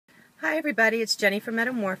Hi everybody, it's Jenny from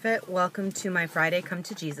Metamorphit. Welcome to my Friday Come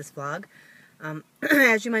to Jesus vlog.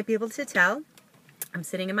 As you might be able to tell, I'm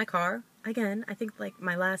sitting in my car. Again, I think like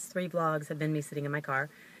my last 3 vlogs have been me sitting in my car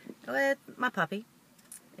with my puppy.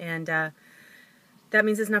 And that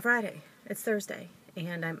means it's not Friday, it's Thursday.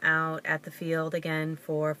 And I'm out at the field again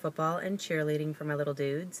for football and cheerleading for my little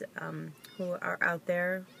dudes who are out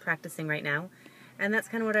there practicing right now. And that's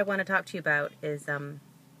kind of what I want to talk to you about is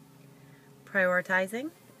prioritizing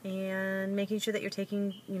and making sure that you're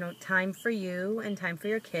taking, time for you and time for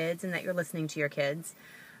your kids and that you're listening to your kids.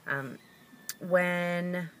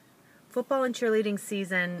 When football and cheerleading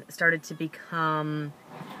season started to become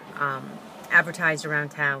advertised around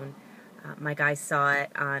town, my guys saw it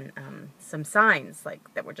on some signs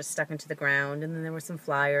that were just stuck into the ground, and then there were some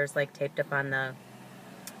flyers taped up on the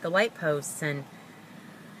light posts, and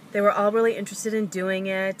they were all really interested in doing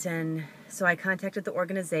it. And so I contacted the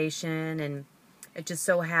organization, and it just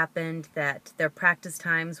so happened that their practice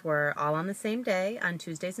times were all on the same day, on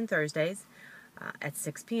Tuesdays and Thursdays, at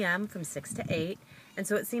 6 p.m. from 6 to 8. And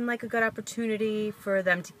so it seemed like a good opportunity for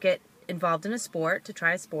them to get involved in a sport, to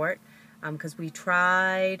try a sport, because we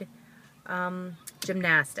tried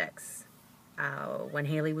gymnastics. When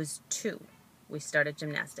Haley was 2, we started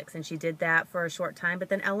gymnastics, and she did that for a short time, but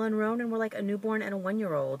then Ella and Ronan were like a newborn and a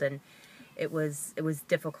 1-year-old, and it was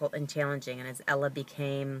difficult and challenging. And as Ella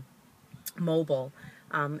became mobile,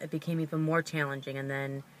 it became even more challenging. And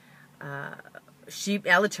then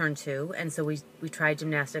Ella turned 2, and so we tried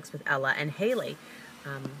gymnastics with Ella and Haley.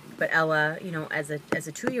 But Ella, as a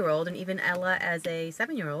 2-year-old, and even Ella as a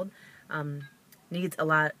 7-year-old, needs a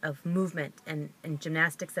lot of movement. And in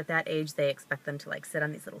gymnastics at that age, they expect them to sit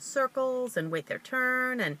on these little circles and wait their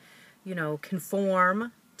turn and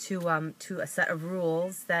conform to a set of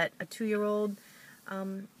rules that a 2-year-old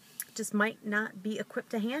just might not be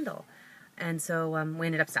equipped to handle. And so we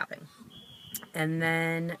ended up stopping. And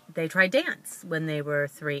then they tried dance when they were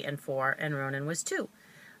 3 and 4, and Ronan was 2.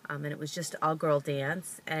 And it was just all-girl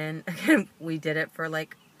dance. And again, we did it for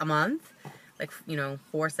a month,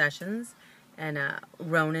 4 sessions. And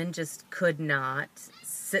Ronan just could not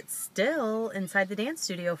sit still inside the dance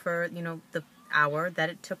studio for, the hour that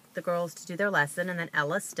it took the girls to do their lesson. And then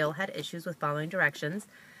Ella still had issues with following directions.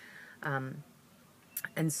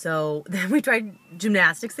 And so then we tried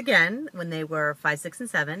gymnastics again when they were 5, 6, and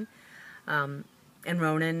 7. And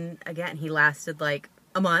Ronan, again, he lasted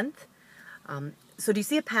a month. So do you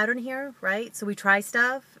see a pattern here, right? So we try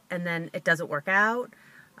stuff, and then it doesn't work out.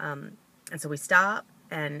 And so we stop.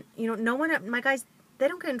 And, no one, my guys, they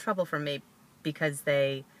don't get in trouble from me because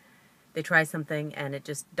they try something and it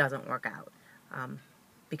just doesn't work out.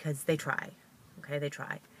 Because they try. Okay, they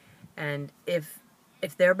try. And if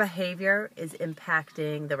their behavior is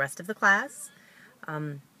impacting the rest of the class,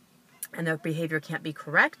 and their behavior can't be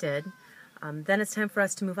corrected, then it's time for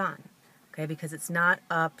us to move on. Okay, because it's not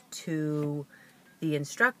up to the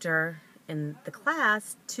instructor in the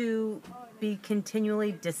class to be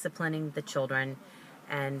continually disciplining the children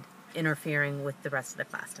and interfering with the rest of the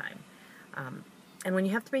class time. And when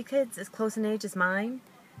you have 3 kids as close in age as mine,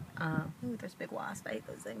 ooh, there's a big wasp, I hate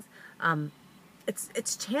those things.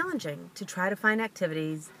 It's challenging to try to find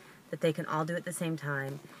activities that they can all do at the same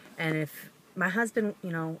time. And if my husband,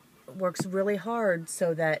 works really hard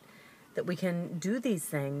so that we can do these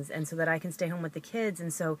things, and so that I can stay home with the kids,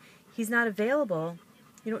 and so he's not available,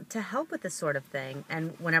 to help with this sort of thing.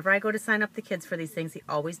 And whenever I go to sign up the kids for these things, he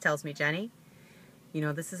always tells me, Jenny,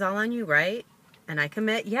 this is all on you, right? And I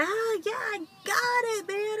commit, yeah, I got it,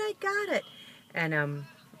 man, I got it. And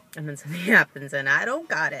then something happens, and I don't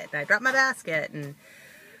got it, and I drop my basket. And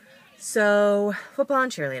so football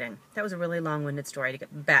and cheerleading. That was a really long-winded story to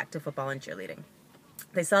get back to football and cheerleading.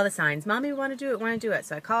 They saw the signs, Mommy, we want to do it.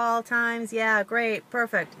 So I call times, yeah, great,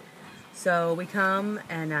 perfect. So we come,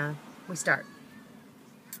 and we start.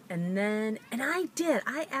 And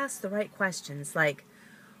I asked the right questions,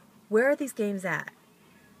 where are these games at?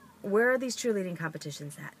 Where are these cheerleading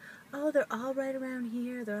competitions at? Oh, they're all right around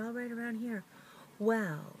here. They're all right around here.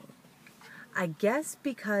 Well, I guess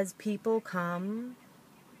because people come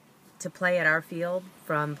to play at our field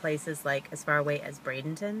from places as far away as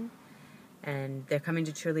Bradenton, and they're coming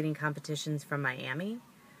to cheerleading competitions from Miami,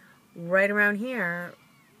 right around here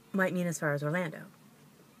might mean as far as Orlando.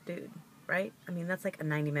 Dude, right? I mean, that's a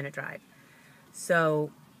 90-minute drive.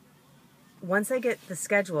 So once I get the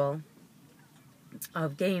schedule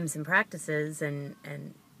of games and practices, and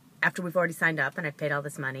after we've already signed up and I've paid all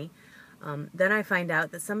this money, then I find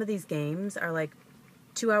out that some of these games are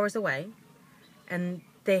 2 hours away, and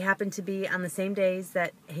they happen to be on the same days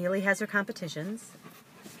that Haley has her competitions.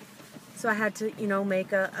 So I had to,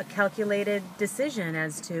 make a calculated decision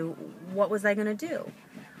as to what was I going to do.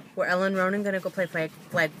 Were Ella and Ronan going to go play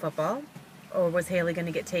flag football, or was Haley going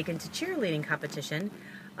to get taken to cheerleading competition?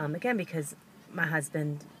 Again, because my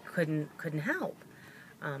husband couldn't help.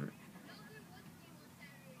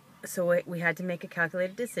 So we had to make a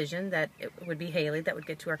calculated decision that it would be Haley that would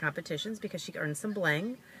get to our competitions because she earned some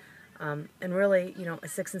bling. And really, a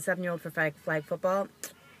 6 and 7-year-old for flag football,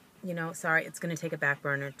 sorry, it's going to take a back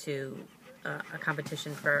burner to a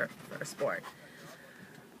competition for a sport.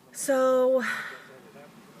 So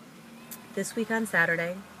this week on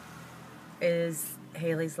Saturday is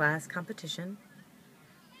Haley's last competition,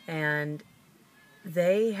 and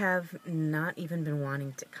they have not even been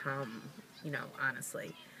wanting to come,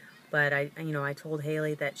 honestly. But I told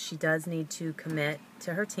Haley that she does need to commit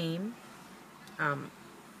to her team,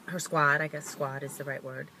 her squad, I guess squad is the right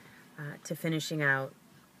word, to finishing out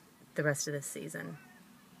the rest of this season.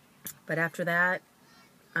 But after that,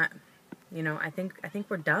 I think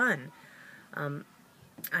we're done.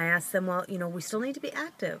 I asked them, well, we still need to be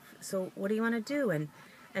active. So what do you want to do?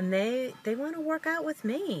 And they want to work out with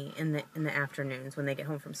me in the afternoons when they get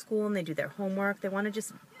home from school and they do their homework. They want to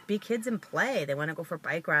just be kids and play. They want to go for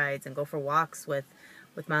bike rides and go for walks with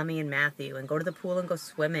Mommy and Matthew and go to the pool and go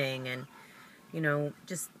swimming and,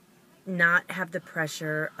 just not have the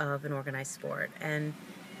pressure of an organized sport. And,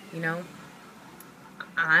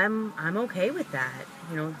 I'm okay with that.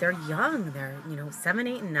 They're young. They're, 7,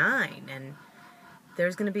 8, and 9. And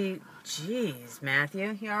there's going to be, geez,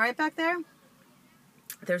 Matthew, you all right back there?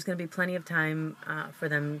 There's going to be plenty of time for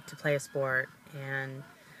them to play a sport and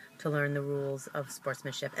to learn the rules of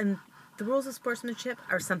sportsmanship. And the rules of sportsmanship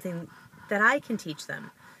are something that I can teach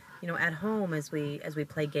them, at home as we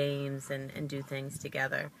play games and do things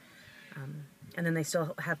together. And then they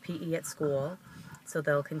still have PE at school, so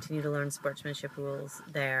they'll continue to learn sportsmanship rules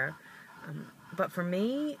there. But for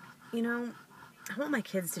me, I want my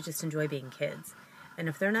kids to just enjoy being kids. And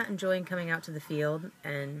if they're not enjoying coming out to the field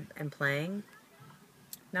and playing,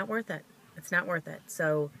 not worth it. It's not worth it.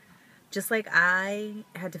 So just like I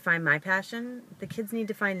had to find my passion, the kids need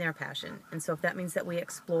to find their passion. And so if that means that we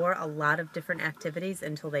explore a lot of different activities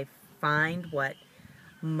until they find what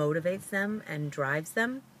motivates them and drives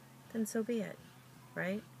them, then so be it,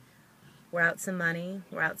 right? We're out some money,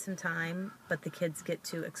 we're out some time, but the kids get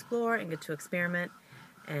to explore and get to experiment,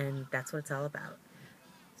 and that's what it's all about.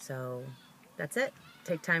 So that's it.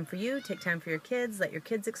 Take time for you, take time for your kids, let your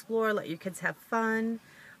kids explore, let your kids have fun,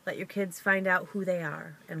 let your kids find out who they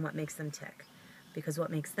are and what makes them tick. Because what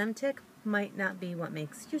makes them tick might not be what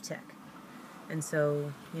makes you tick. And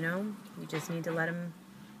so, you just need to let them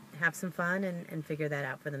have some fun and figure that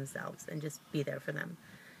out for themselves and just be there for them.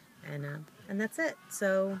 And that's it.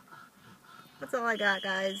 So that's all I got,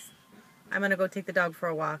 guys. I'm going to go take the dog for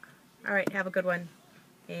a walk. All right, have a good one.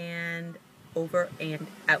 And over and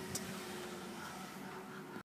out.